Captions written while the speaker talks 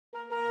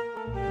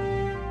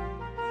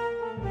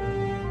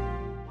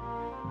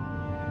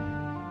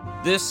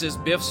This is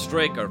Biff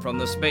Straker from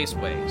the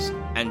Spaceways,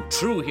 and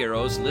true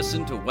heroes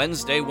listen to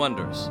Wednesday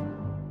Wonders.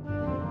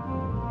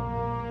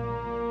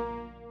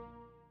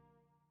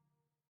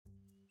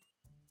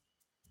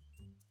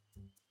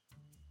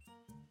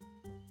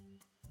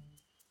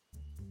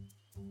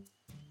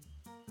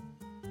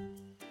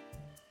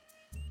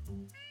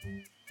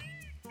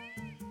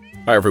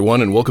 Hi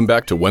everyone, and welcome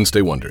back to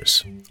Wednesday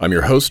Wonders. I'm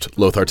your host,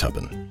 Lothar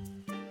Tuppen.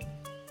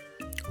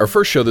 Our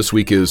first show this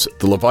week is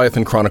The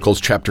Leviathan Chronicles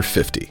Chapter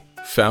 50,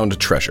 Found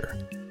Treasure.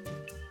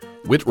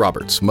 Whit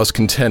Roberts must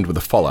contend with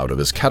the fallout of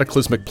his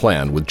cataclysmic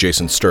plan with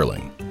Jason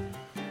Sterling.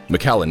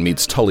 Macallan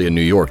meets Tully in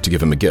New York to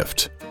give him a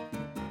gift.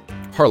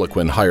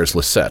 Harlequin hires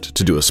Lisette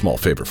to do a small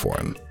favor for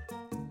him.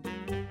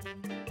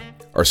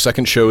 Our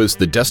second show is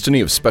The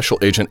Destiny of Special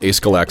Agent Ace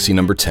Galaxy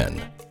No.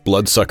 10,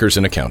 Bloodsuckers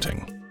in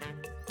Accounting.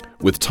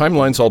 With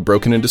timelines all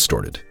broken and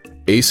distorted,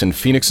 Ace and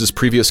Phoenix's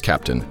previous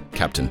captain,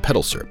 Captain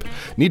Petalsurp,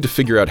 need to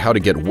figure out how to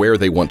get where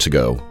they want to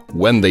go,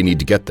 when they need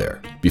to get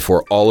there,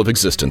 before all of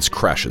existence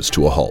crashes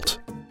to a halt.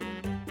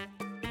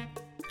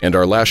 And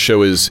our last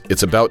show is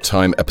It's About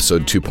Time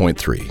Episode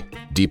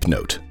 2.3, Deep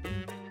Note.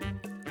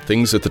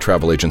 Things at the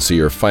travel agency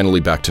are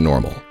finally back to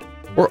normal.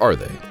 Or are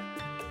they?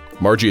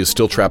 Margie is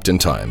still trapped in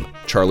time,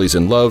 Charlie's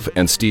in love,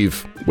 and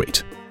Steve's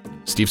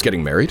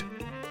getting married?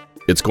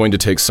 It's going to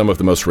take some of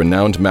the most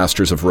renowned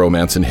masters of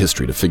romance in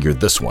history to figure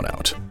this one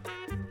out.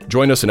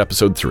 Join us in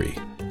Episode 3,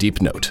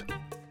 Deep Note.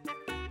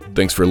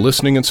 Thanks for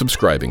listening and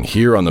subscribing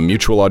here on the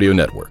Mutual Audio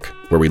Network,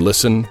 where we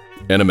listen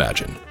and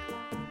imagine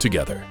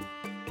together.